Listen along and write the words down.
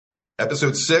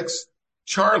Episode 6,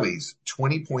 Charlie's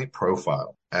 20-point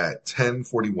profile at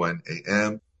 10:41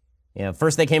 a.m. Yeah,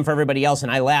 first they came for everybody else,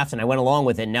 and I laughed, and I went along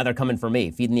with it, and now they're coming for me.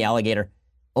 Feeding the alligator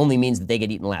only means that they get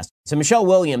eaten last. So Michelle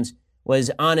Williams was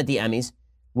on at the Emmys,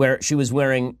 where she was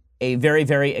wearing a very,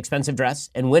 very expensive dress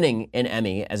and winning an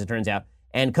Emmy, as it turns out,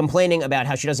 and complaining about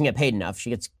how she doesn't get paid enough. She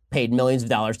gets paid millions of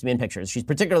dollars to be in pictures. She's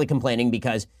particularly complaining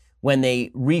because when they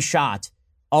reshot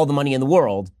All the Money in the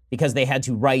World, because they had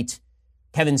to write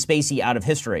Kevin Spacey out of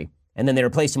history, and then they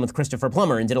replaced him with Christopher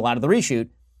Plummer and did a lot of the reshoot,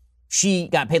 she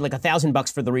got paid like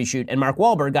 $1,000 for the reshoot, and Mark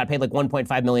Wahlberg got paid like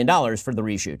 $1.5 million for the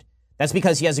reshoot. That's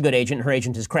because he has a good agent, and her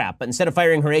agent is crap. But instead of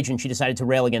firing her agent, she decided to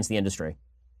rail against the industry.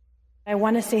 I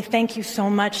want to say thank you so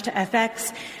much to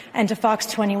FX and to Fox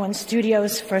 21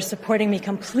 Studios for supporting me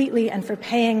completely and for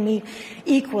paying me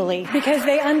equally, because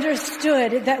they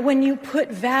understood that when you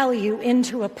put value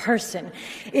into a person,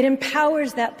 it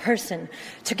empowers that person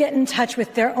to get in touch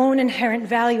with their own inherent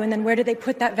value. And then where do they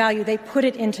put that value? They put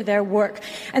it into their work.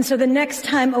 And so the next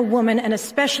time a woman, and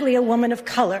especially a woman of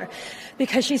color,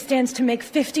 because she stands to make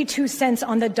 52 cents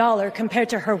on the dollar compared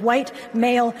to her white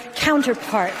male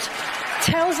counterpart,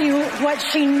 tells you what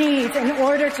she needs in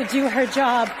order to do her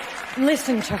job,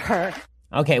 listen to her.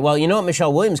 Okay, well, you know what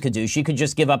Michelle Williams could do? She could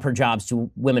just give up her jobs to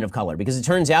women of color, because it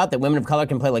turns out that women of color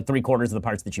can play like 3/4 of the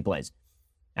parts that she plays.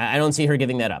 I don't see her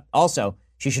giving that up. Also,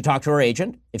 she should talk to her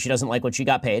agent if she doesn't like what she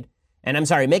got paid. And I'm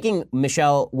sorry, making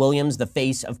Michelle Williams the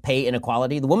face of pay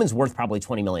inequality, the woman's worth probably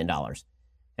 $20 million.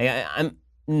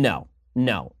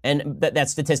 No. And that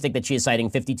statistic that she is citing,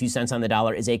 52 cents on the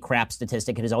dollar, is a crap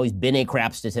statistic. It has always been a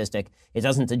crap statistic. It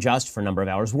doesn't adjust for number of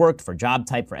hours worked, for job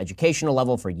type, for educational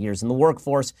level, for years in the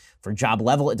workforce, for job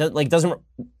level. It doesn't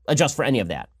adjust for any of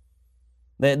that.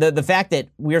 The fact that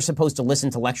we're supposed to listen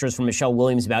to lectures from Michelle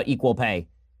Williams about equal pay,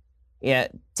 yeah,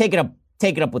 take it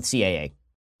up with CAA.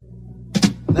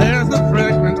 There's a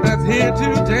fragrance that's here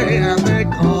today, and they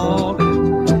call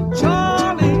it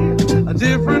Charlie. A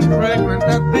different fragrance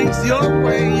that thinks your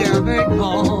way, yeah, they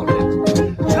call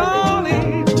it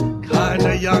Charlie.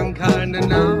 Kinda young, kinda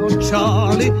now,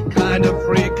 Charlie. Kinda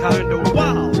free, kinda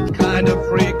wild. Kinda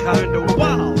free, kinda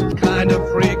wild. Kinda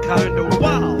free, kinda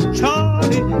wild.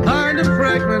 Charlie. Kinda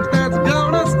fragrance that's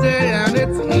gonna stay, and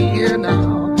it's here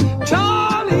now.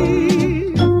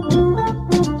 Charlie.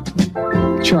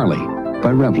 Charlie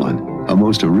by Revlon, a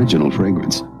most original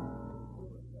fragrance.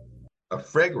 A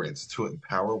fragrance to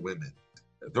empower women.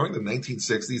 During the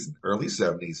 1960s and early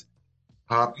 70s,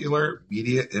 popular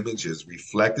media images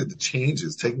reflected the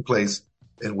changes taking place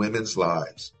in women's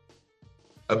lives.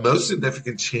 A most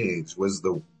significant change was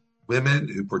the women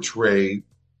who portrayed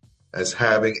as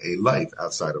having a life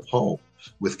outside of home,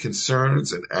 with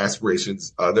concerns and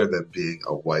aspirations other than being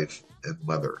a wife and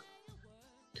mother.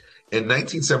 In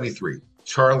 1973,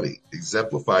 Charlie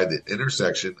exemplified the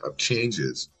intersection of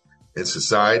changes in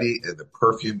society and the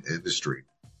perfume industry.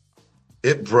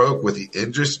 It broke with the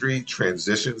industry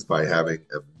transitions by having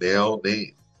a male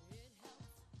name.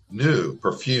 New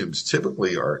perfumes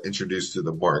typically are introduced to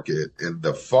the market in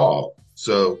the fall,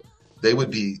 so they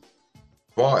would be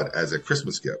bought as a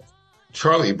Christmas gift.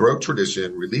 Charlie broke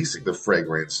tradition, releasing the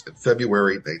fragrance in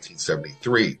February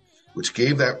 1973, which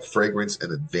gave that fragrance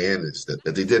an advantage that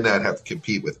they did not have to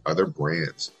compete with other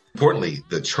brands. Importantly,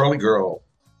 the Charlie girl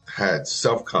had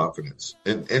self-confidence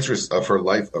and interest of her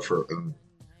life of her own.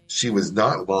 She was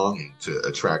not longing to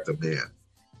attract a man.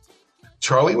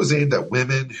 Charlie was aimed at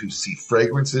women who see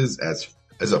fragrances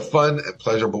as a fun and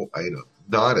pleasurable item,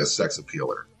 not a sex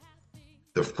appealer.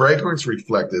 The fragrance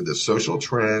reflected the social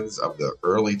trends of the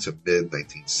early to mid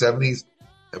 1970s,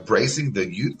 embracing the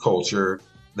youth culture,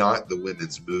 not the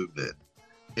women's movement.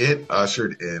 It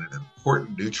ushered in an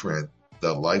important new trend,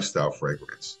 the lifestyle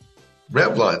fragrance.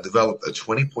 Revlon developed a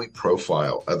 20-point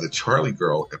profile of the Charlie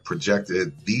girl and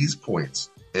projected these points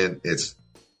in its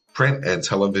print and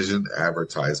television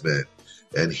advertisement.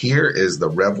 And here is the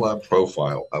Revlon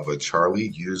profile of a Charlie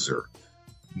user.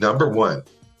 Number 1,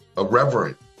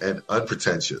 irreverent and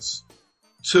unpretentious.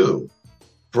 2,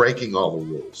 breaking all the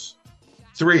rules.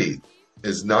 3,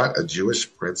 is not a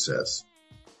Jewish princess.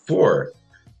 4,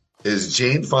 is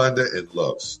Jane Fonda in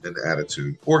looks and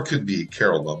attitude, or could be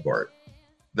Carole Lombard.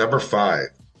 Number 5,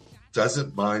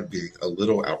 doesn't mind being a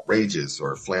little outrageous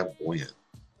or flamboyant.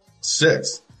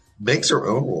 6, makes her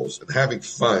own rules and having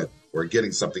fun or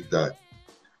getting something done.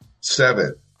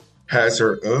 7, has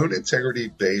her own integrity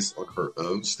based on her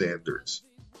own standards.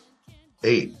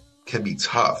 8, can be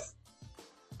tough,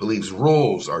 believes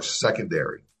rules are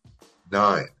secondary.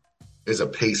 9, is a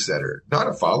pace setter, not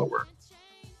a follower.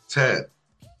 10,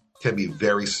 can be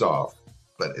very soft,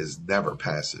 but is never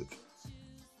passive.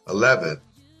 11,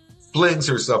 flings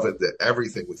herself into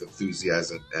everything with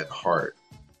enthusiasm and heart.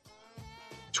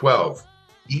 12,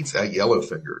 eats at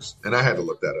Yellowfingers. And I had to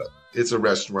look that up. It's a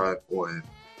restaurant on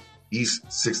East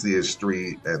 60th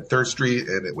Street and 3rd Street,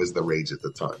 and it was the rage at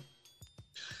the time.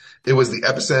 It was the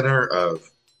epicenter of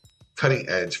cutting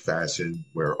edge fashion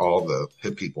where all the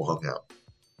hip people hung out.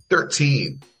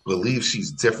 13, believes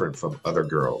she's different from other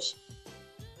girls.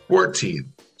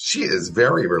 14, she is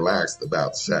very relaxed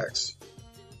about sex.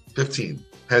 15,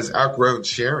 has outgrown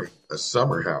sharing a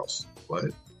summer house.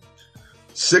 What?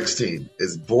 16,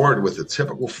 is bored with the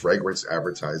typical fragrance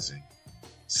advertising.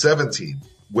 17,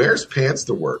 wears pants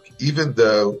to work, even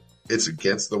though it's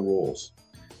against the rules.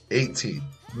 18,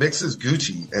 mixes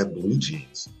Gucci and blue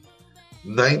jeans.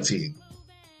 19,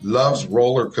 loves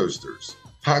roller coasters,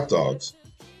 hot dogs,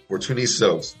 Fortuny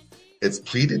silks, its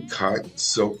pleated cotton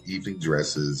silk evening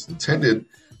dresses intended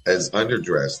as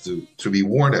underdress to be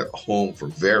worn at home for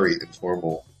very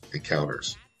informal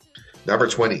encounters. Number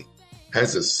 20,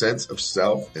 has a sense of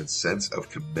self and sense of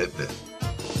commitment.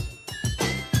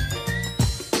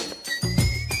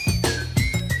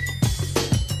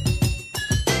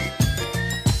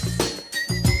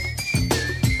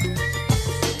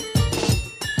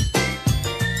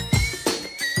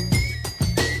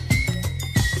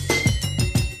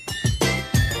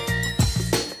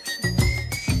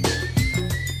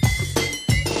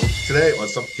 Today on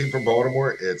Something Came from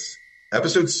Baltimore, it's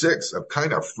episode 6 of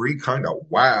Kind of Free, Kind of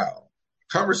Wow.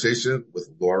 Conversation with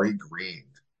Laurie Greene.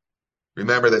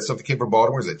 Remember that Something Came from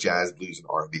Baltimore is a jazz, blues, and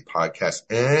R&B podcast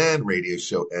and radio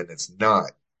show, and it's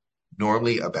not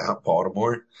normally about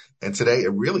Baltimore. And today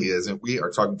it really isn't. We are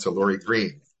talking to Laurie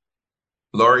Greene.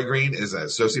 Laurie Greene is an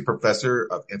associate professor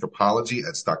of anthropology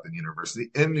at Stockton University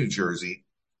in New Jersey,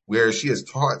 where she has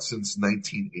taught since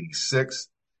 1986.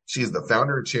 She is the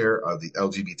founder and chair of the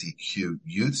LGBTQ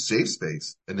Youth Safe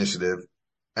Space Initiative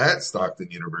at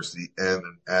Stockton University and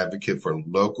an advocate for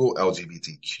local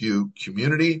LGBTQ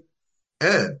community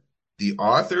and the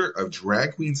author of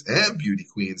Drag Queens and Beauty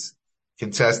Queens,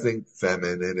 Contesting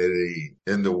Femininity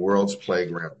in the World's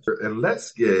Playground. And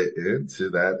let's get into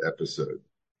that episode.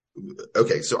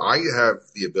 Okay, so I have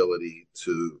the ability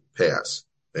to pass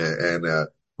and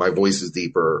my voice is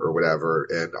deeper or whatever,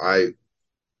 and I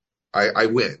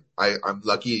win. I'm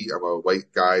lucky. I'm a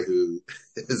white guy who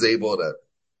is able to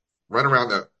run around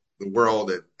the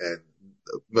world, and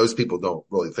most people don't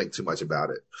really think too much about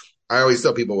it. I always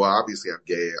tell people, well, obviously I'm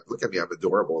gay. Look at me, I'm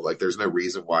adorable. Like there's no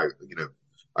reason why,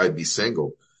 I'd be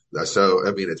single. So,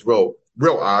 I mean, it's real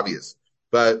obvious.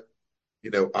 But,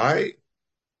 I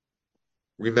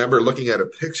remember looking at a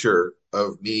picture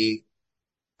of me.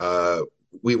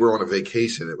 We were on a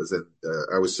vacation. It was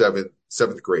I was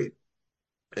seventh grade.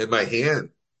 And my hand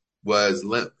was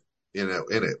limp, in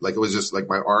it. Like it was just like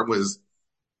my arm was,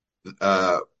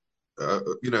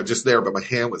 just there, but my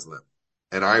hand was limp.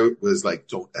 And I was like,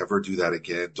 don't ever do that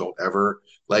again. Don't ever,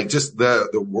 like just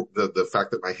the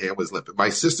fact that my hand was limp. And my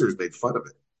sisters made fun of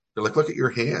it. They're like, look at your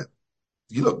hand.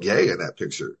 You look gay in that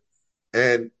picture.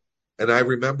 And I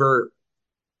remember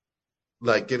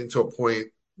like getting to a point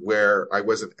where I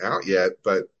wasn't out yet,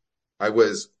 but I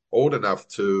was old enough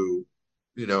to,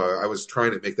 I was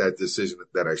trying to make that decision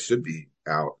that I should be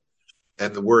out.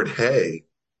 And the word hey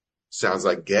sounds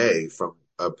like gay from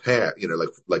a past,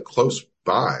 like close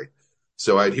by.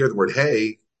 So I'd hear the word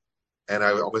hey, and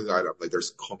I'm like,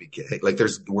 call me gay. Like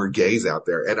we're gays out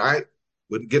there. And I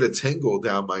would get a tingle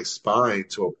down my spine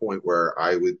to a point where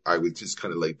I would just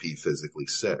kind of like be physically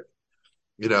sick.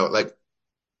 Like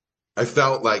I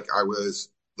felt like I was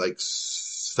like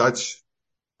such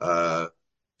a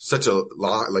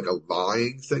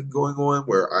lying thing going on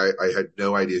where I had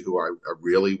no idea who I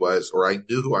really was, or I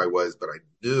knew who I was, but I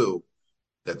knew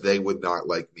that they would not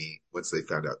like me once they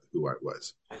found out who I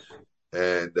was.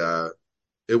 And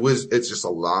it's just a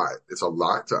lot. It's a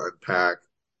lot to unpack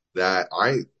that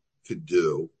I could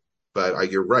do,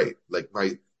 but you're right. Like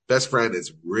my best friend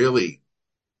he's really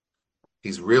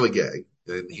gay,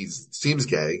 and he seems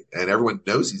gay, and everyone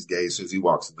knows he's gay as soon as he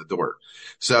walks in the door.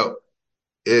 So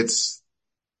it's,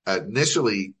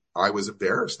 initially, I was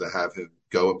embarrassed to have him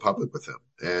go in public with him,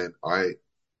 and I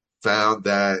found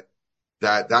that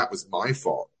was my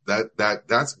fault.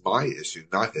 That's my issue,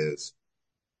 not his,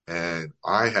 and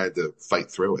I had to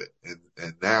fight through it.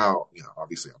 And now,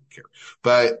 obviously, I don't care.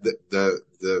 But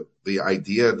the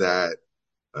idea that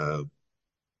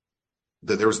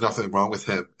there was nothing wrong with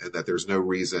him, and that there's no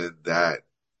reason that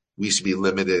we should be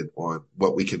limited on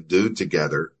what we can do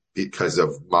together because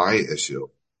of my issue.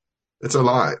 It's a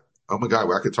lot. Oh my God,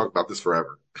 well, I could talk about this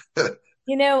forever.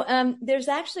 There's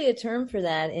actually a term for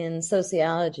that in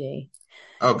sociology.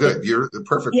 Oh, good. You're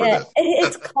perfect for Yeah,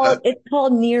 this. it's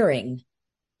called nearing.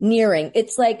 Nearing.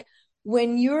 It's like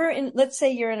when you're in, let's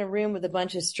say you're in a room with a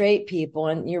bunch of straight people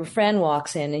and your friend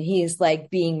walks in and he's like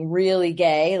being really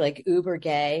gay, like uber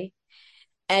gay,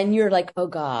 and you're like, oh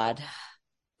God,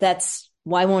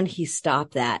 why won't he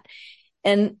stop that?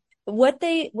 And what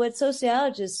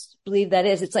sociologists believe that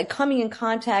is, it's like coming in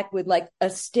contact with like a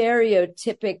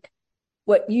stereotypic,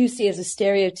 what you see as a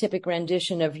stereotypic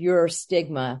rendition of your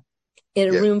stigma in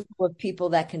a Yeah. room full of people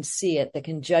that can see it, that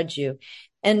can judge you.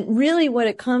 And really what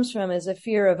it comes from is a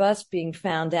fear of us being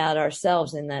found out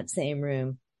ourselves in that same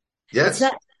room. Yes.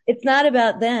 It's not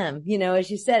about them. You know,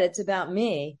 as you said, it's about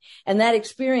me. And that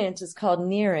experience is called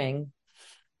nearing.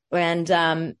 And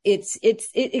it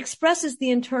expresses the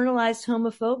internalized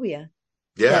homophobia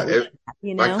Yeah. that we have,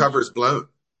 you My know? cover's blown.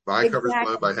 My cover's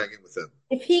blown by Exactly. hanging with him.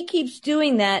 If he keeps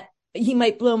doing that, he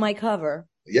might blow my cover.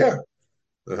 Yeah.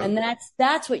 Uh-huh. And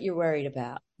that's what you're worried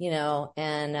about, you know?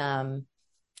 And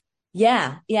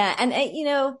yeah. And you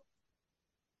know,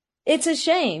 it's a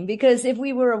shame because if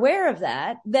we were aware of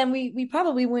that, then we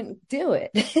probably wouldn't do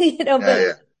it, you know,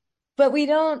 Yeah. but we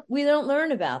don't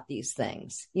learn about these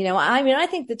things. You know, I mean, I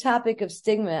think the topic of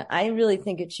stigma, I really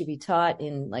think it should be taught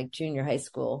in like junior high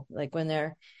school, like when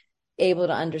they're able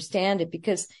to understand it,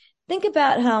 because think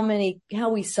about how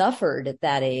we suffered at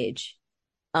that age.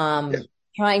 Yeah.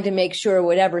 Trying to make sure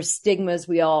whatever stigmas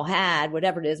we all had,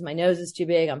 whatever it is, my nose is too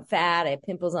big, I'm fat, I have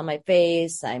pimples on my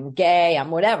face, I'm gay,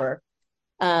 I'm whatever.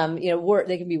 You know,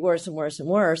 they can be worse and worse and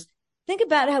worse. Think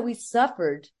about how we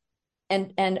suffered.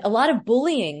 And a lot of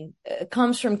bullying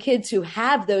comes from kids who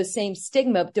have those same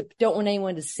stigma, but don't want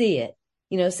anyone to see it.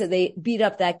 You know, so they beat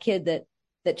up that kid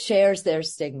that shares their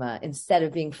stigma instead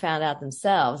of being found out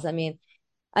themselves. I mean,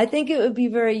 I think it would be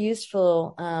very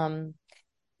useful,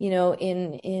 you know,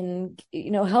 in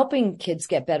you know, helping kids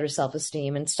get better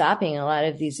self-esteem and stopping a lot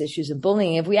of these issues of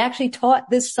bullying. If we actually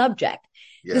taught this subject,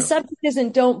 Yeah. the subject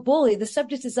isn't don't bully. The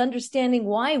subject is understanding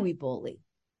why we bully,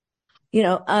 you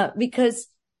know, because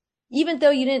even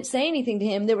though you didn't say anything to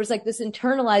him, there was like this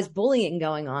internalized bullying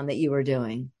going on that you were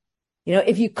doing. You know,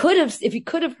 if you could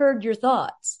have heard your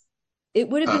thoughts, it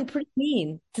would have been pretty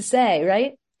mean to say,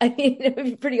 right? I mean, it would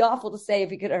be pretty awful to say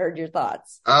if you could have heard your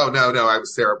thoughts. Oh, no, I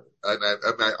was terrible. And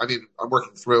I mean, I'm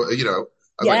working through it, you know,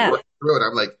 I'm like Yeah. working through it.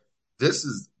 I'm like, this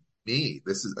is me.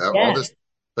 This is all Yeah. this.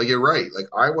 But you're right. Like,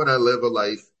 I want to live a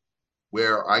life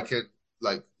where I can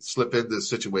like slip into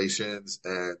situations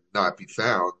and not be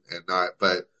found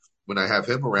but when I have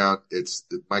him around,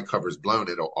 my cover's blown.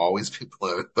 It'll always be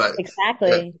blown. But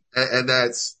Exactly. and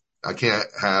that's, I can't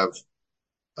have,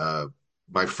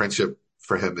 my friendship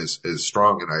for him is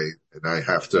strong, and I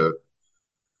have to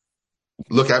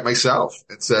look at myself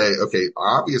and say, okay,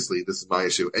 obviously this is my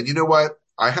issue. And you know what?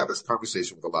 I have this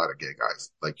conversation with a lot of gay guys.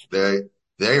 Like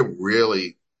they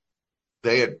really,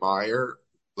 they admire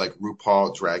like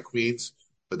RuPaul drag queens,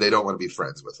 but they don't want to be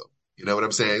friends with them. You know what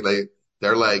I'm saying?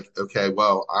 They're like, okay,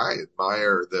 well, I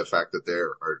admire the fact that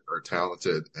are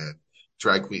talented and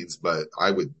drag queens, but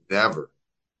I would never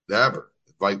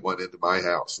invite one into my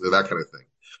house. That kind of thing.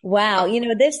 Wow. You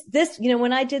know, you know,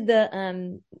 when I did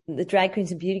the Drag Queens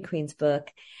and Beauty Queens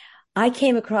book, I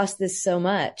came across this so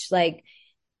much. Like,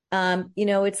 you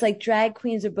know, it's like drag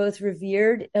queens are both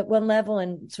revered at one level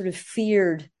and sort of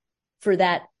feared for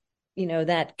that, you know,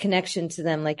 that connection to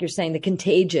them. Like you're saying, the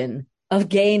contagion of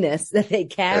gayness that they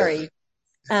carry.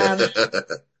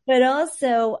 But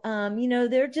also, you know,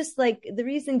 they're just like the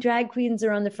reason drag queens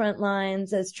are on the front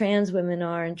lines as trans women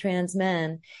are and trans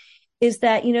men is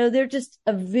that, you know, they're just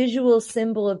a visual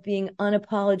symbol of being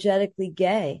unapologetically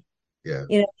gay. Yeah.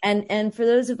 You know, and for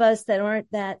those of us that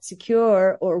aren't that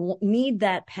secure or need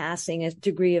that passing, a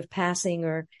degree of passing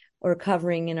or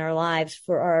covering in our lives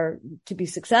to be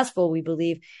successful, we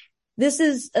believe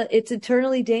it's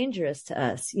eternally dangerous to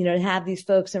us, you know, to have these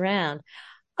folks around.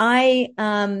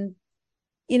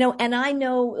 You know, and I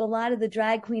know a lot of the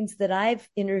drag queens that I've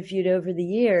interviewed over the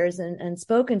years and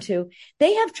spoken to,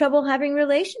 they have trouble having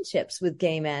relationships with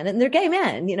gay men, and they're gay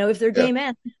men. You know, if they're gay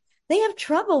men, they have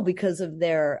trouble because of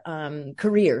their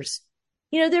careers.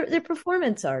 You know, they're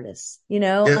performance artists. You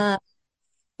know,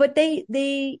 but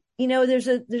they you know, there's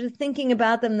a thinking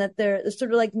about them that they're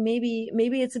sort of like maybe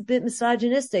it's a bit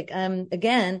misogynistic.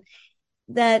 Again,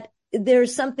 that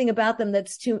there's something about them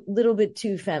that's little bit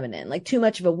too feminine, like too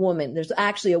much of a woman. There's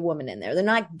actually a woman in there. They're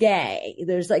not gay.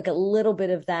 There's like a little bit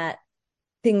of that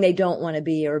thing they don't want to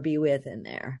be or be with in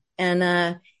there. And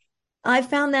I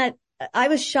found that I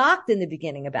was shocked in the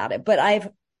beginning about it, but I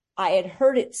had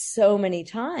heard it so many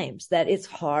times that it's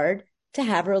hard to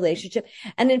have a relationship.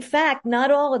 And in fact,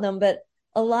 not all of them, but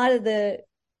a lot of the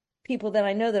people that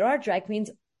I know that are drag queens,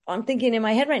 I'm thinking in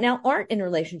my head right now, aren't in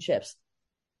relationships.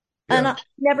 Yeah. And I've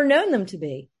never known them to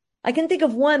be. I can think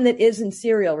of one that is in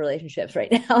serial relationships right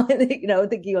now,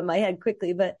 thinking in my head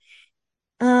quickly, but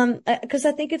because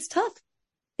I think it's tough.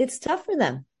 It's tough for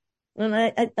them. And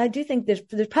I do think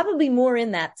there's probably more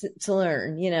in that to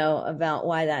learn, about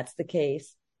why that's the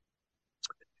case.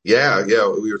 Yeah.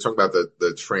 We were talking about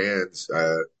the trans.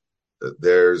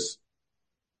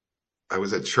 I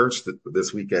was at church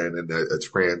this weekend, and a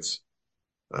trans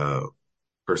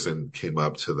person came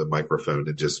up to the microphone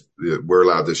and just we're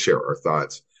allowed to share our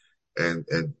thoughts. And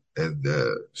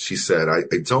she said, I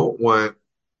don't want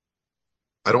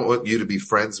you to be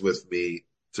friends with me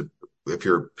if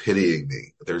you're pitying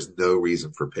me. There's no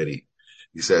reason for pity.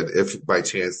 He said, if by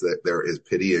chance that there is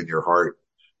pity in your heart,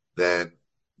 then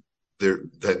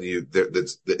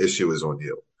the issue is on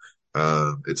you.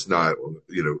 It's not,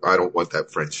 I don't want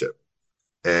that friendship.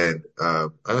 And I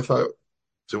thought,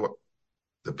 do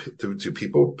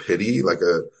people pity like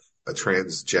a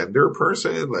transgender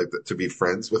person, like to be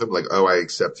friends with them? Like, oh, I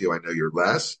accept you. I know you're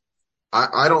less.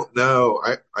 I don't know.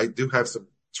 I do have some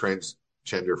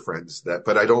transgender friends but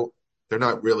they're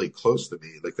not really close to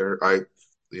me. Like I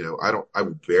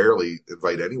would barely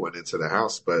invite anyone into the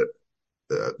house, but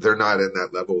they're not in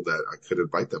that level that I could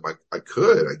invite them. I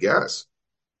could, I guess,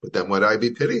 but then would I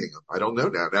be pitying them? I don't know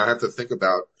now. Now I have to think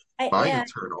about my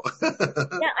internal.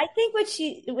 Yeah, I think what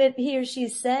he or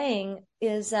she's saying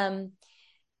is, that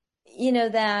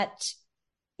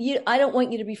I don't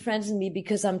want you to be friends with me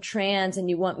because I'm trans and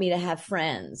you want me to have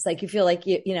friends. Like you feel like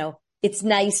it's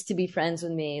nice to be friends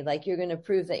with me. Like you're going to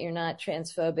prove that you're not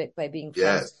transphobic by being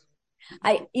friends.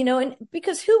 Yes. And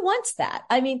because who wants that?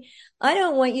 I mean, I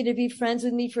don't want you to be friends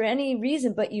with me for any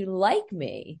reason, but you like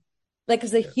me. Like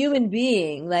as a human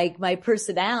being, like my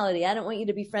personality. I don't want you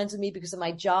to be friends with me because of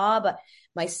my job,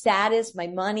 my status, my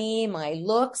money, my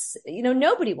looks.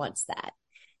 Nobody wants that.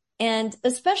 And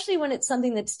especially when it's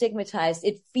something that's stigmatized,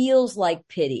 it feels like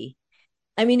pity.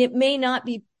 I mean, it may not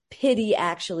be pity,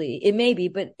 actually. It may be,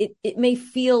 but it may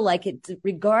feel like it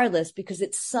regardless, because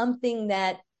it's something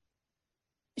that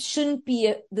shouldn't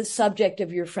be the subject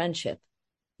of your friendship.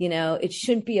 It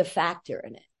shouldn't be a factor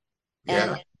in it.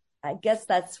 Yeah. And I guess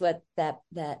that's what that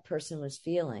person was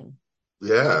feeling.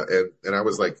 Yeah. And I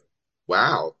was like,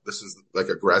 wow, this is like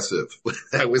aggressive.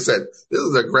 I was said, this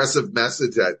is an aggressive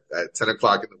message at 10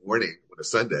 o'clock in the morning on a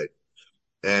Sunday.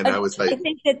 And I was like, I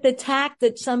think that the tack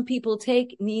that some people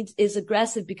take is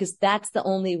aggressive because that's the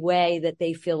only way that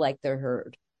they feel like they're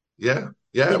heard. Yeah.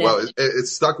 Yeah. Well, it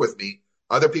stuck with me.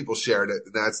 Other people shared it,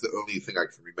 and that's the only thing I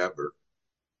can remember.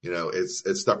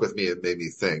 It stuck with me and made me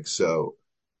think. So,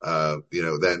 then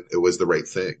it was the right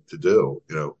thing to do,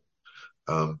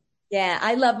 Yeah,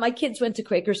 I love, my kids went to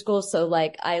Quaker school. So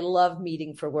like, I love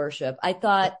meeting for worship. I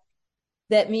thought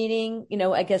that meeting,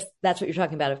 I guess that's what you're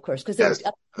talking about, of course, because there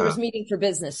was meeting for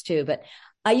business too. But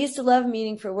I used to love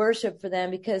meeting for worship for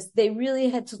them because they really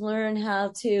had to learn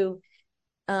how to,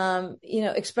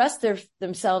 express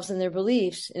themselves and their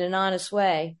beliefs in an honest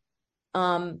way,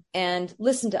 and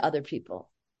listen to other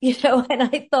people, and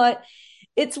I thought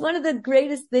it's one of the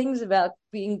greatest things about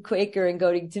being Quaker and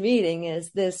going to meeting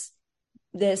is this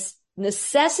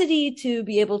necessity to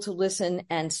be able to listen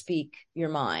and speak your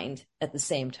mind at the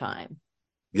same time.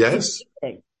 Yes.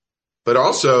 But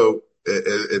also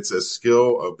it's a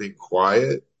skill of being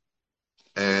quiet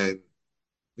and,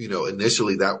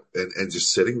 initially and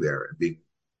just sitting there and being,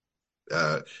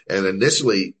 and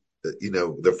initially,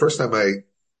 the first time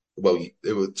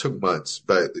it took months,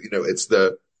 but it's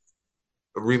the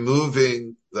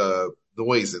removing the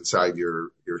noise inside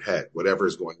your head, whatever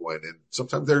is going on. And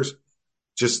sometimes there's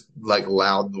just like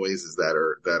loud noises that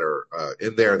are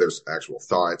in there. There's actual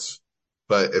thoughts,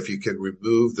 but if you can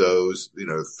remove those,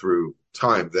 through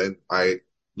time, then I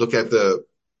look at the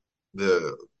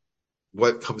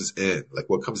what comes in, like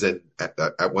what comes in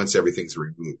at once everything's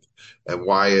removed, and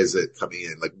why is it coming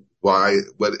in? Like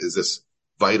what is this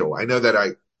vital? I know that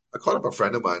I called up a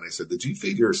friend of mine. I said, "Did you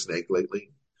feed your snake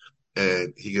lately?"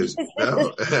 And he goes,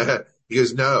 "No." He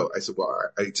goes, "No." I said, "Well,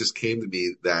 it just came to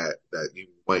me that you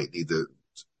might need to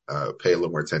pay a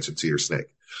little more attention to your snake."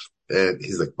 And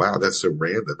he's like, "Wow, that's so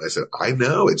random." I said, "I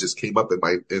know. It just came up in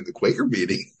the Quaker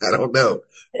meeting. I don't know,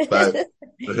 but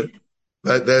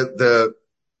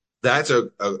that's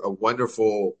a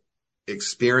wonderful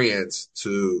experience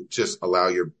to just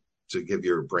to give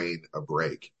your brain a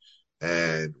break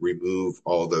and remove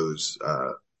all those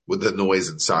with the noise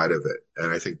inside of it.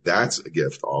 And I think that's a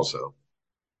gift also.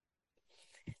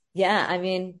 Yeah, I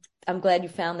mean, I'm glad you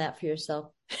found that for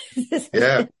yourself.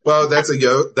 Yeah. Well, that's a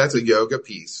yoga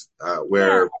piece,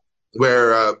 where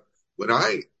when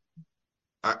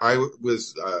I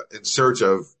was in search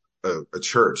of a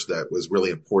church that was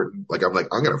really important. Like, I'm going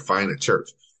to find a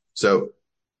church. So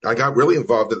I got really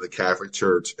involved in the Catholic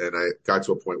Church, and I got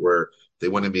to a point where they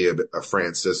wanted me a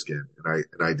Franciscan,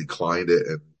 and I declined it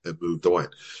and moved on.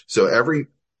 So every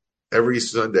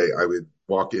Sunday I would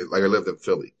walk in, like I lived in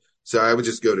Philly. So I would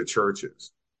just go to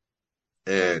churches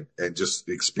and just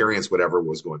experience whatever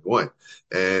was going on.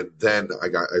 And then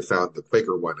I found the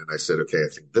Quaker one, and I said, okay, I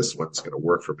think this one's going to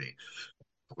work for me.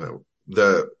 Well,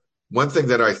 the one thing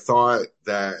that I thought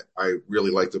that I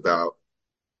really liked about,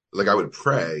 like, I would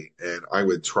pray, and I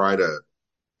would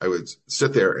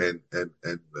sit there and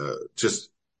just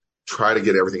try to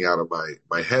get everything out of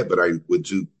my head, but I would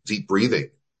do deep breathing,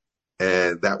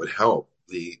 and that would help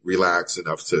me relax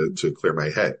enough to clear my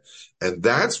head. And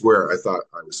that's where I thought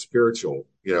I was spiritual,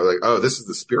 like, oh, this is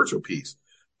the spiritual piece.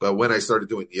 But when I started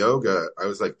doing yoga, I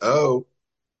was like, oh,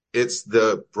 it's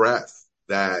the breath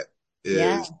that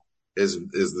Yeah.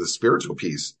 is the spiritual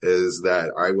piece, is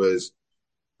that I was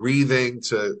breathing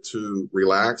to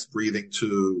relax, breathing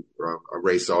to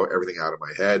erase everything out of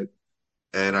my head.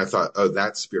 And I thought, oh,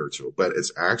 that's spiritual, but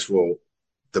it's actual,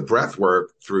 the breath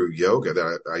work through yoga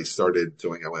that I started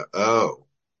doing. I went, oh,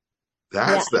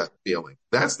 that's the feeling.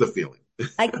 That's the feeling.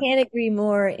 I can't agree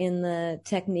more in the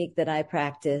technique that I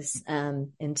practice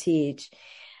and teach.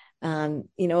 A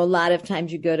lot of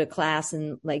times you go to class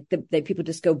and like the people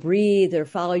just go breathe or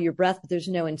follow your breath, but there's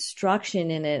no instruction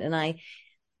in it. And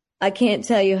I can't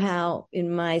tell you how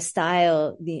in my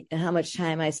style, how much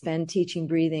time I spend teaching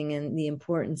breathing and the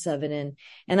importance of it.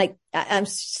 And I'm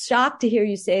shocked to hear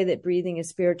you say that breathing is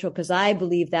spiritual, because I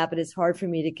believe that, but it's hard for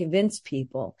me to convince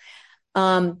people.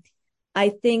 I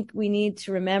think we need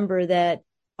to remember that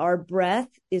our breath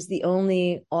is the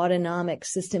only autonomic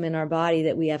system in our body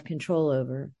that we have control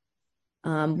over.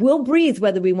 We'll breathe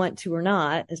whether we want to or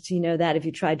not, as you know that if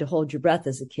you tried to hold your breath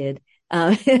as a kid.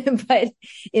 But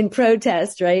in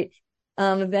protest, right?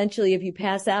 Eventually, if you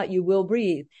pass out, you will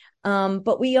breathe.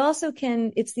 But we also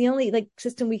it's the only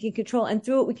system we can control, and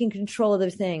through it, we can control other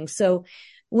things. So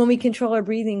when we control our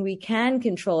breathing, we can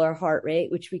control our heart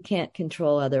rate, which we can't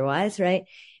control otherwise, right?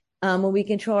 When we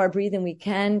control our breathing, we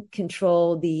can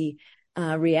control the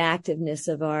reactiveness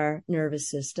of our nervous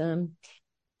system,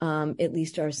 at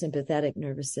least our sympathetic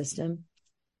nervous system.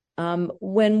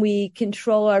 When we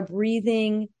control our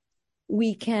breathing,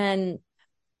 we can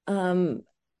understand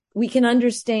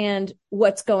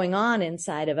what's going on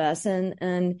inside of us.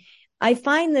 And I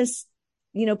find this,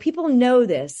 people know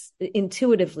this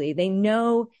intuitively. They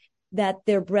know that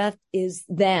their breath is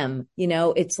them.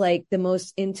 It's like the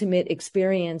most intimate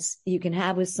experience you can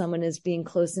have with someone is being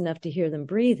close enough to hear them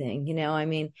breathing,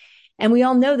 and we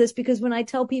all know this because when I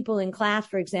tell people in class,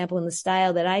 for example, in the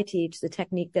style that I teach, the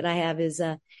technique that I have is,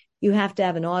 you have to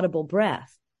have an audible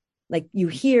breath. Like you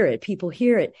hear it, people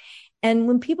hear it. And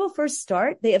when people first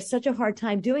start, they have such a hard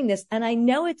time doing this. And I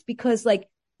know it's because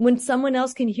when someone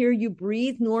else can hear you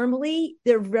breathe normally,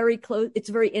 they're very close. It's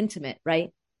very intimate, right?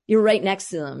 You're right next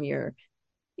to them. You're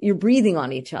breathing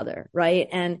on each other, right?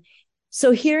 And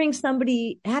so having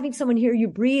someone hear you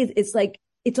breathe,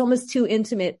 it's almost too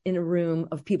intimate in a room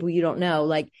of people you don't know.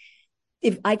 Like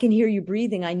if I can hear you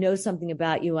breathing, I know something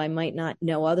about you I might not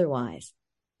know otherwise.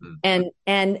 And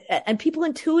people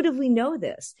intuitively know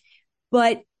this,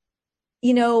 but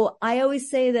I always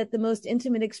say that the most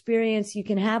intimate experience you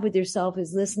can have with yourself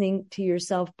is listening to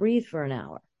yourself breathe for an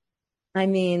hour. I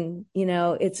mean,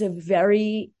 it's a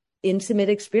very intimate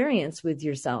experience with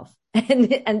yourself.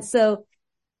 And so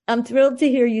I'm thrilled to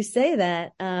hear you say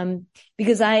that,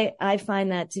 because I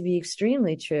find that to be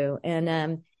extremely true.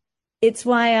 And, it's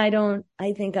why I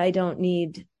think I don't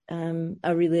need,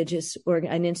 a religious or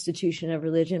an institution of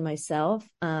religion myself.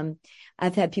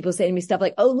 I've had people say to me stuff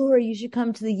like, oh, Laurie, you should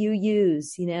come to the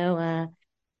UUs,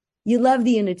 you love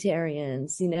the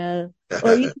Unitarians,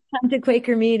 or you should come to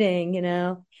Quaker meeting,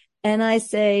 and I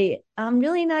say, I'm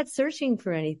really not searching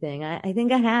for anything. I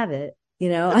think I have it,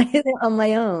 on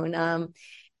my own.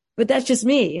 But that's just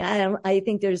me. I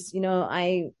think there's,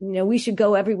 we should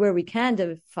go everywhere we can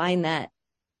to find that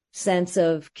sense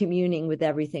of communing with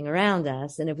everything around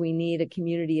us. And if we need a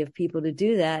community of people to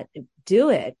do that, do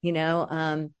it,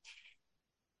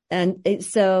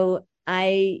 so but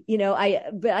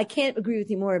I can't agree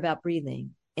with you more about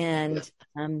breathing. And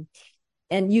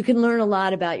you can learn a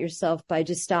lot about yourself by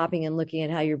just stopping and looking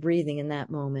at how you're breathing in that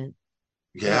moment.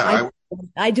 Yeah.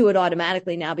 I do it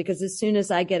automatically now because as soon as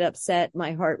I get upset,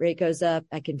 my heart rate goes up.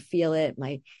 I can feel it.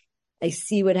 I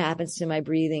see what happens to my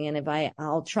breathing. And if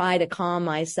I'll try to calm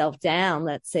myself down,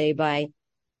 let's say by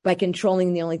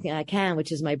controlling the only thing I can,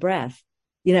 which is my breath,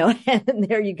 and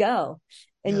there you go.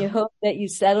 and you hope that you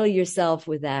settle yourself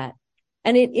with that.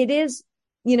 And it is,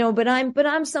 but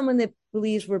I'm someone that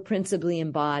believes we're principally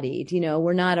embodied,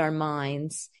 we're not our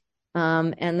minds,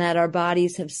 and that our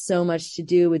bodies have so much to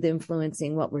do with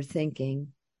influencing what we're thinking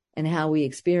and how we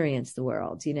experience the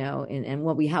world, and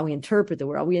how we interpret the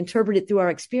world. We interpret it through our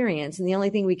experience, and the only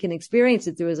thing we can experience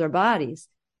it through is our bodies,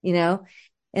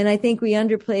 and I think we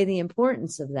underplay the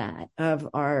importance of that, of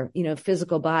our,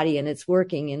 physical body and its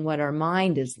working and what our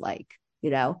mind is like,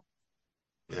 Yeah.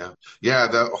 Yeah.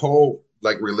 The whole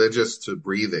like religious to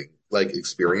breathing, like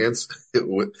experience,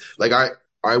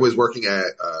 I was working at,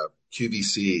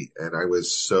 QVC, and I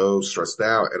was so stressed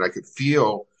out, and I could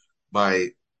feel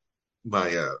my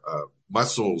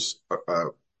muscles,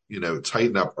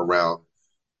 tighten up around,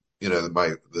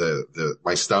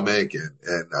 my stomach,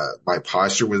 and my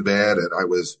posture was bad. And I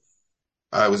was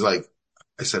like,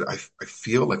 I said, I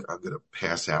feel like I'm going to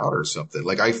pass out or something.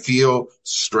 Like I feel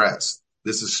stressed.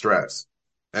 This is stress.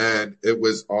 And it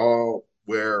was all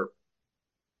where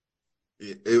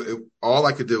all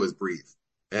I could do was breathe.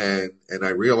 And I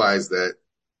realized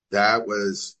that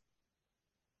was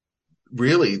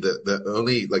really the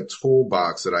only like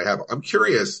toolbox that I have. I'm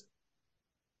curious,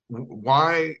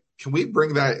 why can we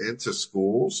bring that into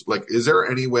schools? Like, is there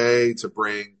any way to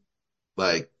bring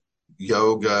like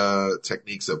yoga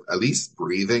techniques of at least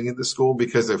breathing into school?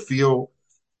 Because I feel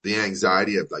the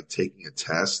anxiety of like taking a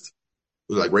test,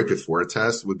 like right before a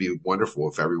test, would be wonderful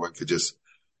if everyone could just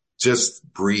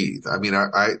breathe. I mean,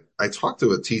 I talked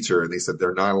to a teacher, and they said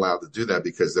they're not allowed to do that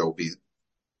because there'll be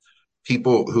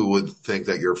people who would think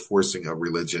that you're forcing a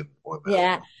religion on them.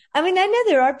 Yeah. I mean, I know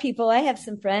there are people, I have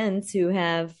some friends who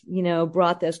have,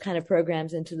 brought those kind of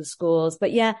programs into the schools,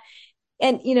 but yeah.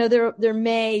 And, there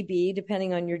may be,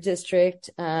 depending on your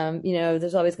district,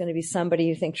 there's always going to be somebody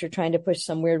who thinks you're trying to push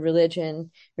some weird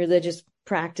religious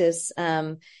practice,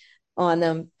 on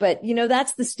them. But,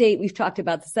 that's the state, we've talked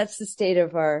about this. That's the state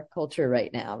of our culture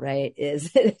right now, right?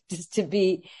 Is just to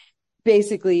be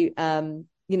basically,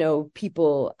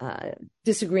 people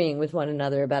disagreeing with one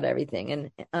another about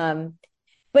everything. And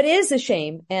but it is a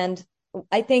shame. And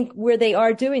I think where they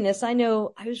are doing this, I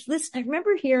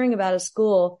remember hearing about a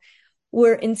school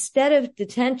where instead of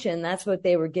detention, that's what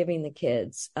they were giving the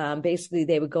kids. Basically,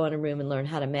 they would go in a room and learn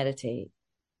how to meditate.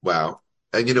 Wow.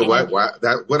 And you know what? Wow,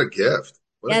 what a gift.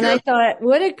 I thought,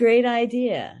 what a great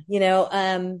idea,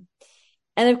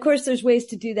 and of course, there's ways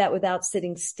to do that without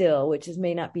sitting still, which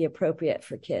may not be appropriate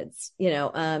for kids,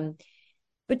 but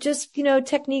just,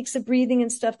 techniques of breathing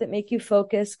and stuff that make you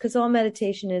focus, because all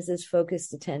meditation is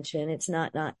focused attention. It's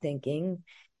not thinking.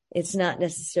 It's not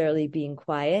necessarily being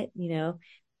quiet,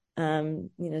 some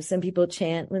people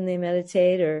chant when they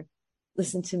meditate or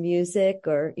listen to music,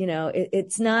 or,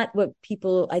 it's not what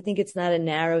people, I think it's not a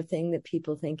narrow thing that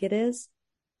people think it is.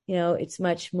 It's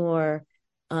much more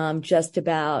just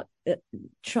about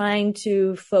trying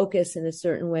to focus in a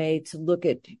certain way to look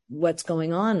at what's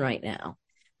going on right now.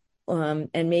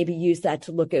 And maybe use that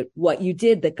to look at what you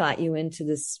did that got you into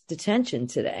this detention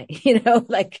today.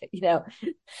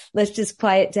 Let's just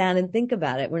quiet down and think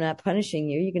about it. We're not punishing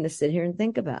you. You're going to sit here and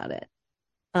think about it.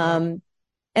 And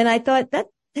I thought that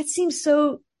seems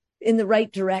so in the right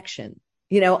direction.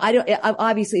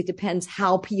 Obviously it depends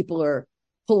how people are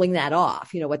pulling that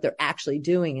off, what they're actually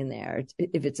doing in there,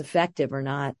 if it's effective or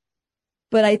not.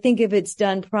 But I think if it's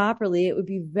done properly, it would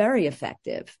be very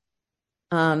effective.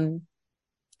 And,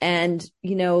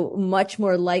 much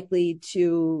more likely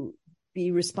to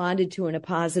be responded to in a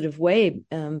positive way,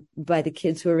 by the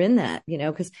kids who are in that,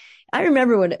 because I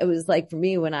remember what it was like for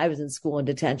me when I was in school in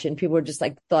detention. People were just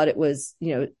thought it was,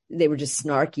 they were just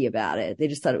snarky about it. They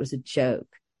just thought it was a joke.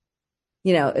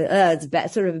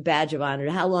 It's sort of a badge of honor.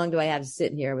 How long do I have to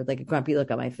sit in here with like a grumpy look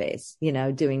on my face,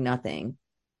 doing nothing,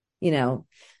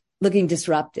 looking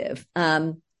disruptive.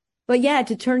 But yeah,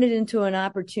 to turn it into an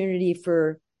opportunity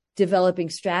for developing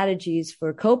strategies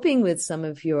for coping with some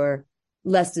of your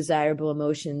less desirable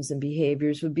emotions and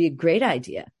behaviors would be a great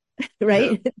idea,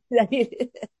 right? Yeah.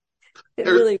 It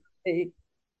really would be.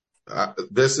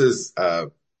 This is, I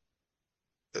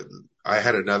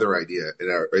had another idea,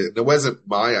 and it wasn't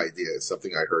my idea. It's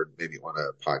something I heard maybe on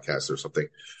a podcast or something,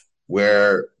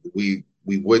 where we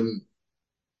wouldn't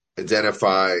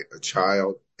identify a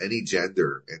child, any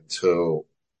gender, until,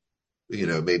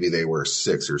 maybe they were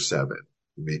 6 or 7,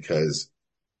 because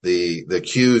the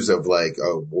cues of like,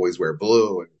 oh, boys wear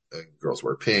blue and girls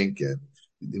wear pink, and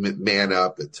man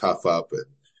up and tough up, and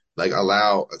like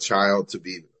allow a child to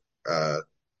be,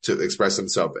 to express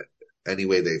themselves any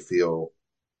way they feel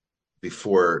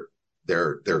before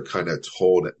they're kind of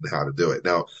told how to do it.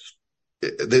 Now,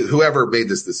 whoever made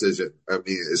this decision, I mean,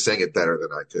 is saying it better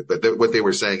than I could. But what they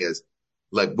were saying is,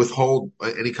 like, withhold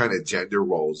any kind of gender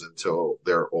roles until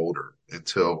they're older,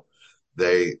 until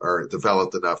they are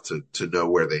developed enough to know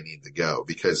where they need to go,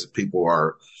 because people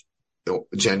are, you know,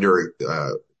 gender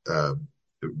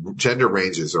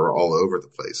ranges are all over the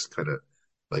place, kind of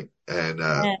like, and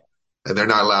they're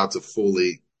not allowed to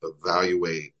fully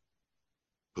evaluate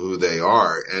who they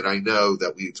are. And I know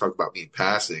that we talk about me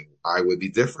passing, I would be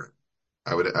different.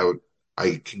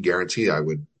 I can guarantee I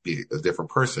would be a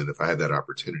different person if I had that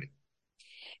opportunity.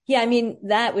 Yeah, I mean,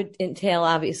 that would entail,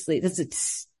 obviously, this is a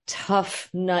tough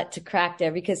nut to crack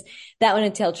there, because that would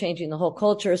entail changing the whole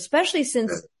culture, especially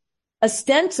since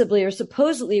ostensibly or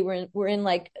supposedly we're in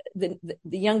like the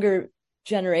younger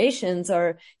generations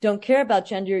don't care about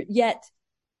gender, yet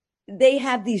they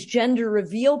have these gender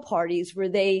reveal parties where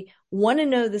they want to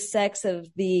know the sex of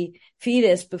the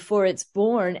fetus before it's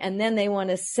born, and then they want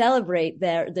to celebrate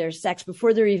their sex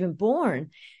before they're even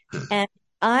born. And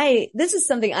this is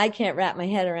something I can't wrap my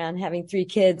head around, having 3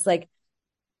 kids. Like,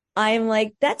 I'm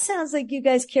like, that sounds like you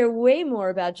guys care way more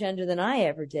about gender than I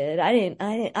ever did. I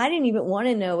didn't even want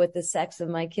to know what the sex of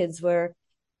my kids were,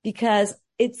 because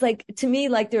it's like, to me,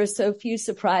 like, there are so few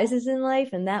surprises in life,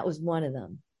 and that was one of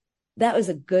them. That was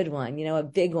a good one, you know, a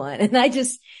big one. And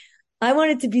I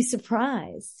wanted to be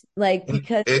surprised, like,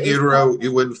 because in utero,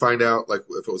 you wouldn't find out, like,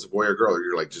 if it was a boy or girl.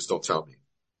 You're like, just don't tell me.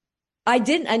 I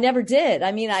never did.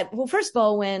 I mean, well, first of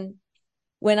all,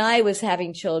 when I was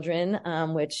having children,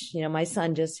 which, you know, my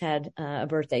son just had a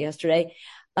birthday yesterday.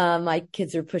 My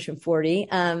kids are pushing 40.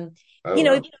 You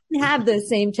know, you didn't have the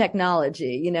same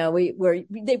technology, you know,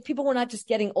 people were not just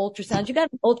getting ultrasounds. You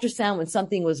got an ultrasound when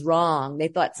something was wrong. They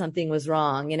thought something was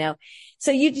wrong, you know, so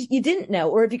you didn't know.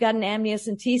 Or if you got an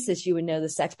amniocentesis, you would know the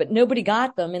sex, but nobody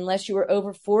got them unless you were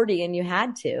over 40 and you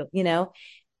had to, you know.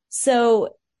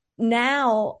 So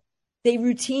now they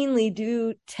routinely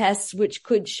do tests which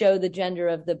could show the gender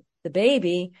of the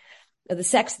baby, or the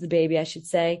sex of the baby, I should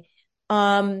say,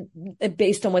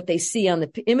 based on what they see on the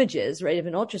images, right, of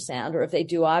an ultrasound. Or if they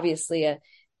do, obviously, a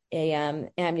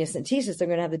amniocentesis, they're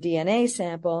going to have the DNA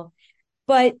sample.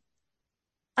 But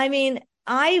I mean,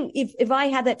 if I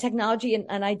had that technology,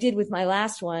 and I did with my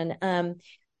last one,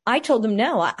 I told them,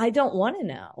 no, I don't want to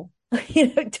know.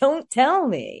 You know, don't tell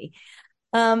me.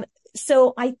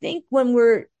 So I think when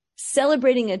we're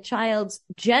celebrating a child's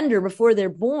gender before they're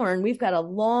born, we've got a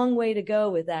long way to go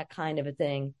with that kind of a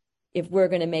thing, if we're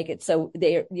going to make it so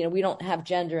we don't have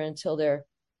gender until they're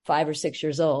 5 or 6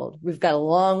 years old. We've got a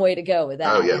long way to go with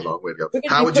that. Oh yeah, long way to go.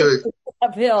 How would you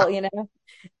uphill, you know?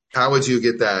 How would you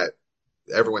get that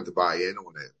everyone to buy in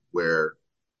on it? Where,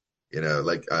 you know,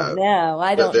 like no,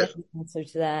 I don't know the answer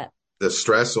to that. The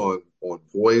stress on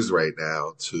boys right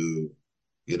now to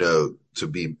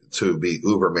be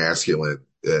uber masculine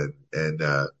and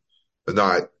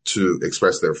not to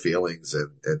express their feelings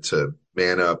and to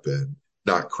man up and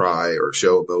not cry or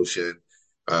show emotion.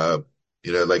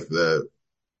 You know, like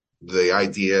the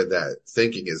idea that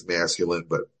thinking is masculine,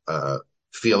 but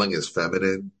feeling is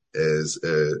feminine is,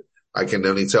 I can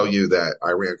only tell you that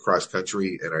I ran cross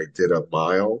country and I did a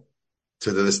mile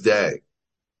to this day.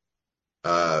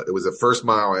 It was the first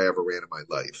mile I ever ran in my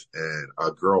life, and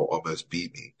a girl almost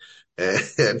beat me.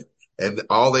 And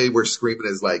all they were screaming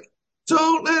is like,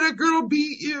 don't let a girl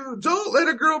beat you. Don't let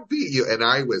a girl beat you. And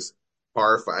I was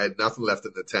horrified. I had nothing left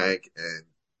in the tank, and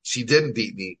she didn't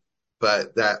beat me.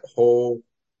 But that whole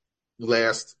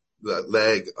last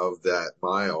leg of that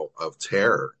mile of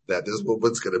terror that this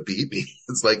woman's going to beat me.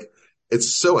 It's like, it's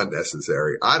so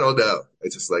unnecessary. I don't know.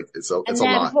 It's just like, it's a lot.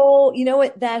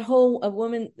 A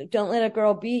woman, don't let a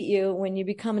girl beat you, when you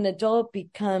become an adult,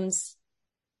 becomes,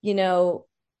 you know,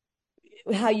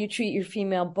 how you treat your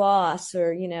female boss,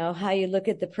 or, you know, how you look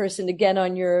at the person to get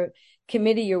on your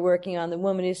committee you're working on, the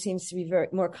woman who seems to be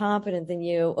more competent than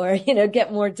you, or, you know,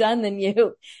 get more done than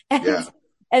you.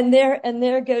 And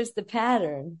there goes the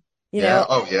pattern, you know?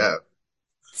 Oh yeah.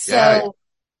 So, yeah.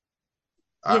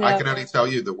 I can only tell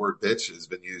you the word bitch has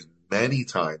been used many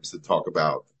times to talk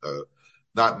about,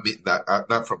 not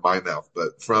from my mouth,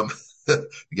 but from,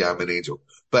 yeah, I'm an angel,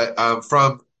 but,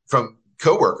 from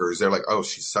coworkers. They're like, oh,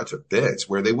 she's such a bitch,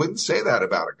 where they wouldn't say that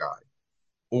about a guy.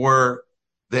 Or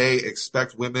they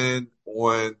expect women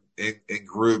in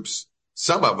groups,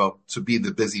 some of them, to be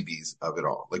the busy bees of it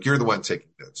all. Like, you're the one taking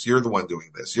notes. You're the one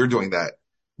doing this. You're doing that,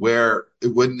 where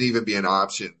it wouldn't even be an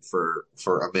option for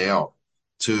a male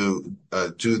to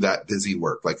do that busy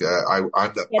work. Like, they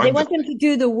want them to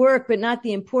do the work, but not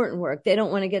the important work. They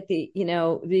don't want to get they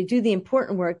do the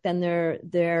important work, then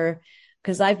they're,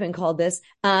 because I've been called this,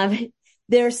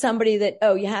 they're somebody that,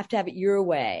 oh, you have to have it your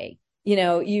way.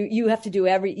 you have to do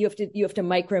you have to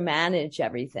micromanage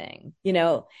everything,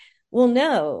 well,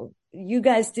 no, you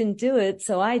guys didn't do it.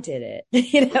 So I did it,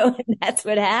 and that's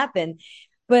what happened.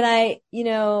 But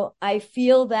I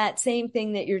feel that same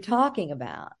thing that you're talking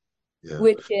about,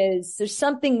 which is there's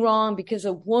something wrong because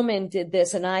a woman did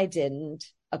this and I didn't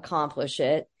accomplish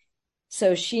it.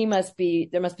 So there must be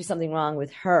something wrong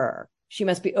with her. She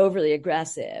must be overly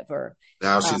aggressive or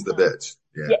now she's the bitch.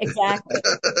 Yeah, exactly.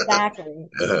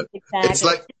 It's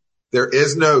like there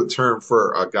is no term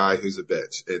for a guy who's a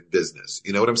bitch in business.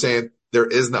 You know what I'm saying? There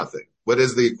is nothing. What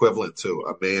is the equivalent to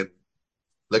a man?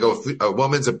 Like a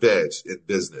woman's a bitch in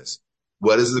business.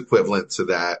 What is the equivalent to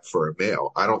that for a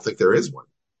male? I don't think there is one.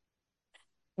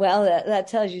 Well, that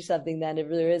tells you something then if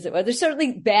there isn't. Well, there's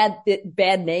certainly bad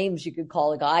names you could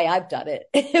call a guy. I've done it.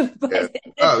 But,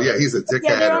 oh yeah, he's a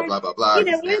dickhead or blah blah blah. What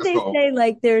do they say?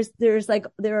 Like there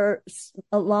are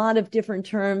a lot of different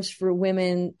terms for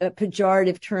women,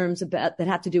 pejorative terms that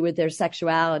have to do with their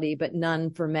sexuality, but none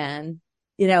for men.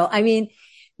 I mean,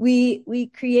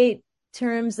 we create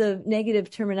terms of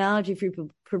negative terminology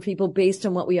for people based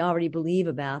on what we already believe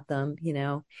about them.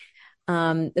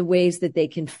 The ways that they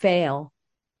can fail.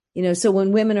 So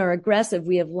when women are aggressive,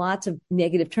 we have lots of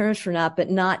negative terms for that, but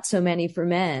not so many for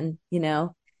men,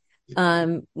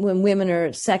 when women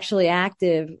are sexually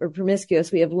active or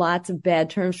promiscuous, we have lots of bad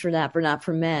terms for that, but not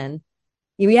for men.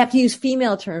 We have to use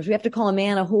female terms. We have to call a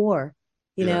man a whore,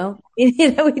 we don't,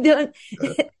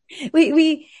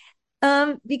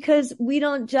 because we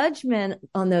don't judge men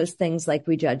on those things like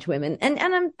we judge women.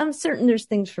 And I'm certain there's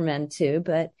things for men too,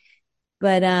 but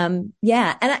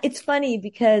yeah. And it's funny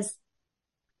because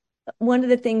one of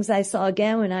the things I saw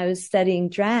again when I was studying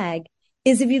drag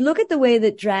is if you look at the way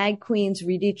that drag queens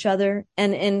read each other,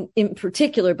 and in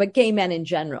particular, but gay men in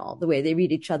general, the way they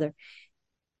read each other,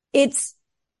 it's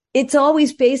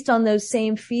always based on those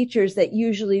same features that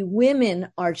usually women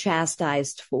are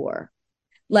chastised for,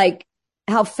 like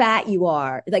how fat you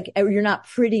are, like you're not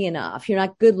pretty enough, you're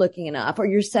not good looking enough, or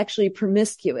you're sexually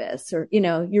promiscuous, or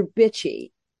you're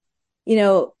bitchy,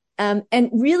 and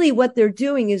really what they're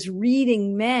doing is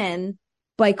reading men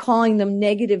by calling them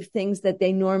negative things that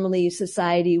they normally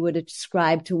society would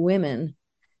ascribe to women.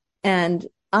 And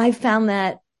I found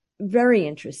that very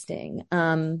interesting.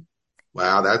 Wow.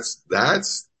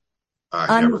 That's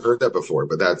I never heard that before,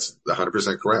 but that's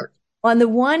 100% correct. On the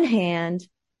one hand,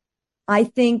 I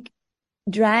think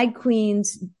drag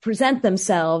queens present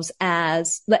themselves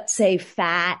as, let's say,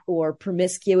 fat or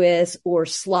promiscuous or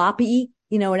sloppy.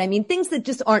 You know what I mean? Things that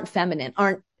just aren't feminine,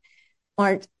 aren't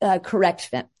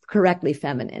correctly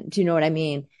feminine. Do you know what I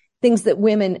mean? Things that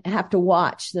women have to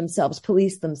watch themselves,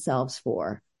 police themselves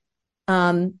for.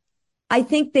 I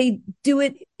think they do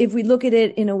it, if we look at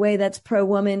it in a way that's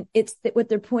pro-woman, it's that what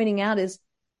they're pointing out is,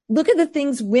 look at the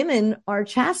things women are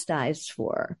chastised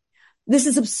for. This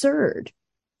is absurd.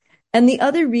 And the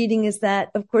other reading is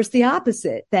that, of course, the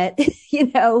opposite, that,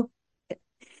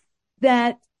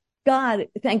 that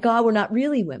thank God we're not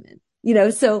really women,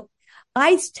 so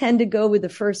I tend to go with the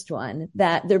first one,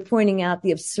 that they're pointing out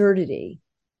the absurdity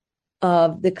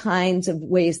of the kinds of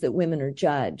ways that women are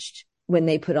judged when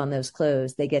they put on those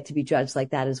clothes. They get to be judged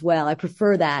like that as well. I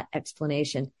prefer that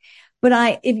explanation.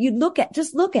 But if you look at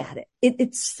it,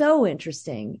 it's so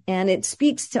interesting. And it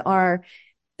speaks to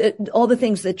all the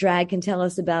things that drag can tell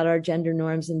us about our gender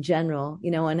norms in general,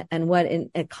 and what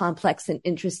a complex and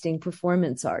interesting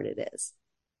performance art it is.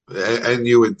 And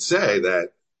you would say that,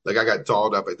 like, I got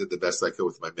dolled up. I did the best I could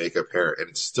with my makeup, hair, and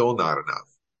it's still not enough.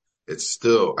 I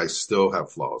still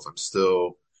have flaws. I'm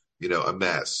still, a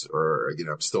mess, or,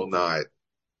 I'm still not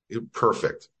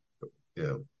perfect,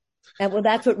 And well,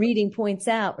 that's what reading points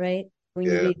out, right? When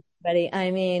you read somebody,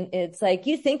 I mean, it's like,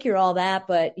 you think you're all that,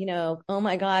 but, oh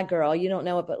my God, girl, you don't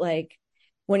know it. But like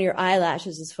when your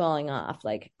eyelashes is falling off,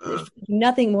 like there's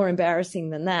nothing more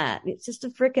embarrassing than that. It's just a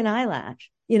freaking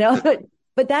eyelash,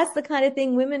 but that's the kind of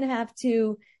thing women have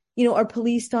to, are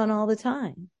policed on all the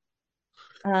time.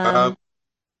 We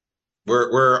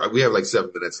have like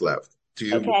 7 minutes left.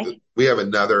 Okay. We have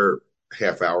another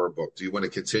half hour book. Do you want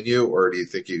to continue, or do you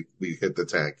think we hit the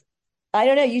tank? I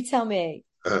don't know. You tell me.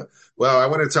 Well, I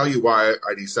want to tell you why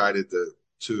I decided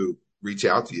to reach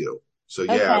out to you. So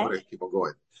yeah, I want to keep on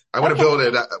going. I want to build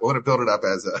it up. I want to build it up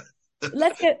as a.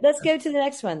 Let's go to the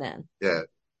next one then. Yeah.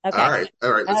 Okay.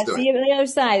 All right. Let's do it. See you on the other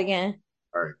side again.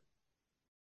 All right.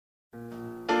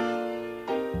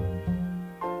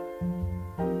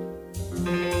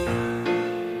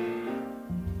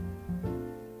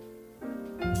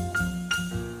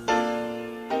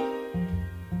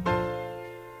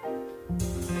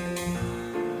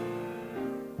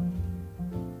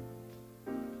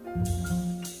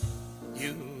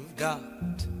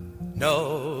 got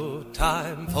no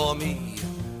time for me.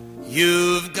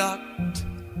 You've got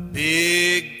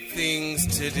big things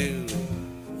to do.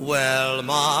 Well,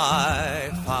 my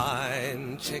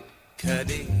fine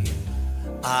chickadee,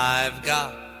 I've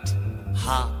got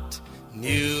hot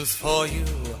news for you.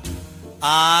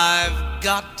 I've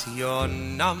got your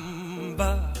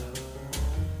number.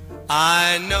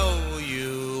 I know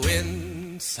you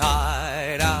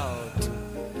inside out.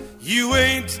 You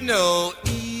ain't no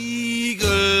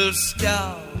Eagle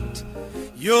Scout.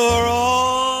 You're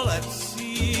all at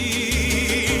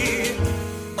sea.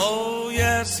 Oh,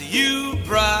 yes, you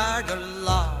brag a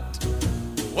lot.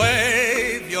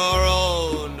 Wave your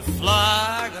own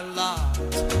flag a lot.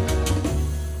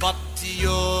 But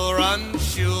you're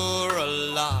unsure a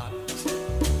lot.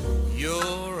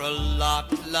 You're a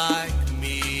lot like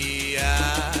me,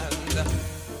 and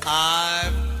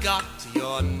I've got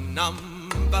your number.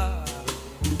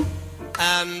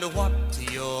 And what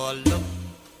you're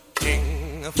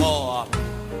looking for,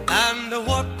 and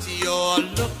what you're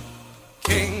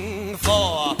looking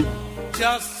for,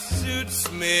 just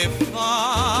suits me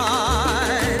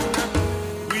fine.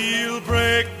 We'll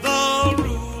break the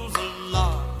rules a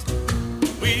lot.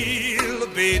 We'll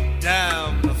be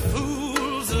damn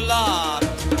fools a lot.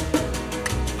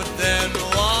 But then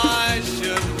why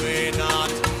should we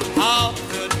not? How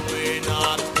could we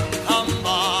not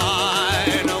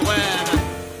combine when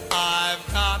I've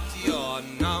got your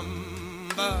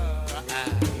number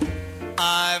and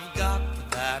I've got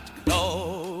that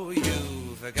glow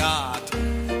you've got.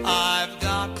 I've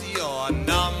got your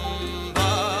number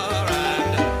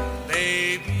and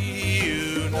baby,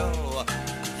 you know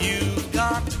you've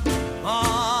got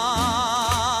mine.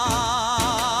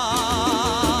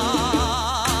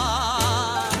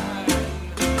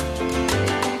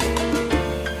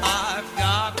 I've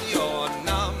got your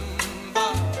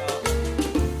number.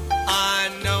 I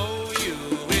know you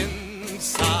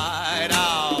inside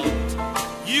out.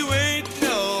 You ain't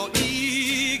no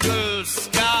Eagle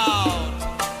Scout.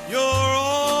 You're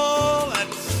all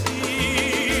at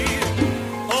sea.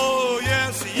 Oh,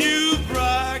 yes, you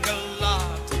brag a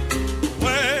lot.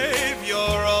 Wave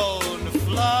your own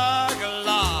flag a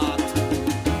lot.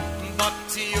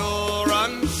 But you're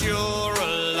unsure a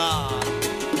lot.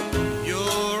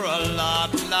 You're a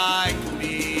lot like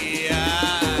me,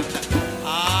 and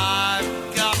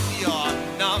I've got your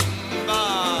number.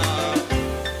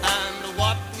 And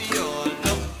what you're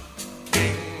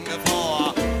looking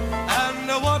for, and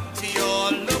what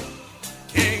you're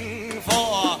looking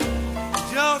for,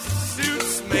 just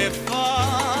suits me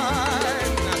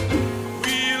fine.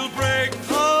 We'll break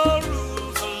the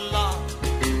rules a lot.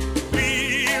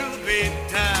 We'll be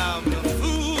damned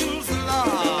fools a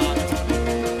lot.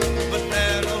 But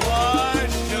then why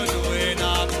should we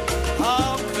not? How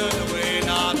could we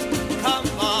not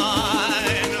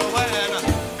combine when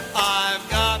I've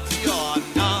got your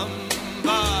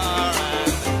number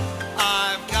and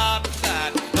I've got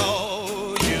that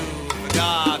glow you've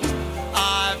got.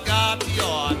 I've got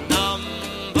your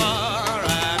number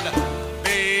and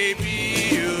baby,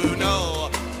 you know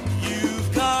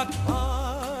you've got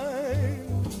mine.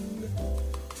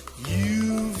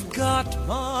 You've got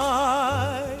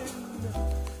mine.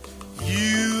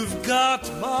 You've got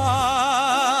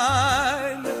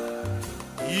mine.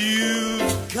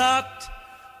 You've got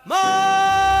mine.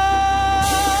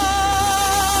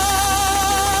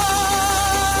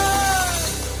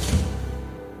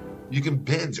 You can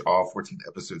binge all 14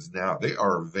 episodes now. They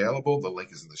are available. The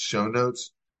link is in the show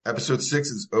notes. Episode 6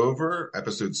 is over.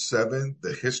 Episode 7,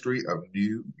 The History of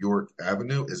New York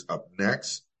Avenue, is up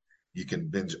next. You can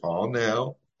binge all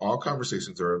now. All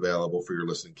conversations are available for your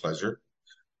listening pleasure.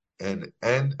 And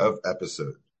end of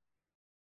episode.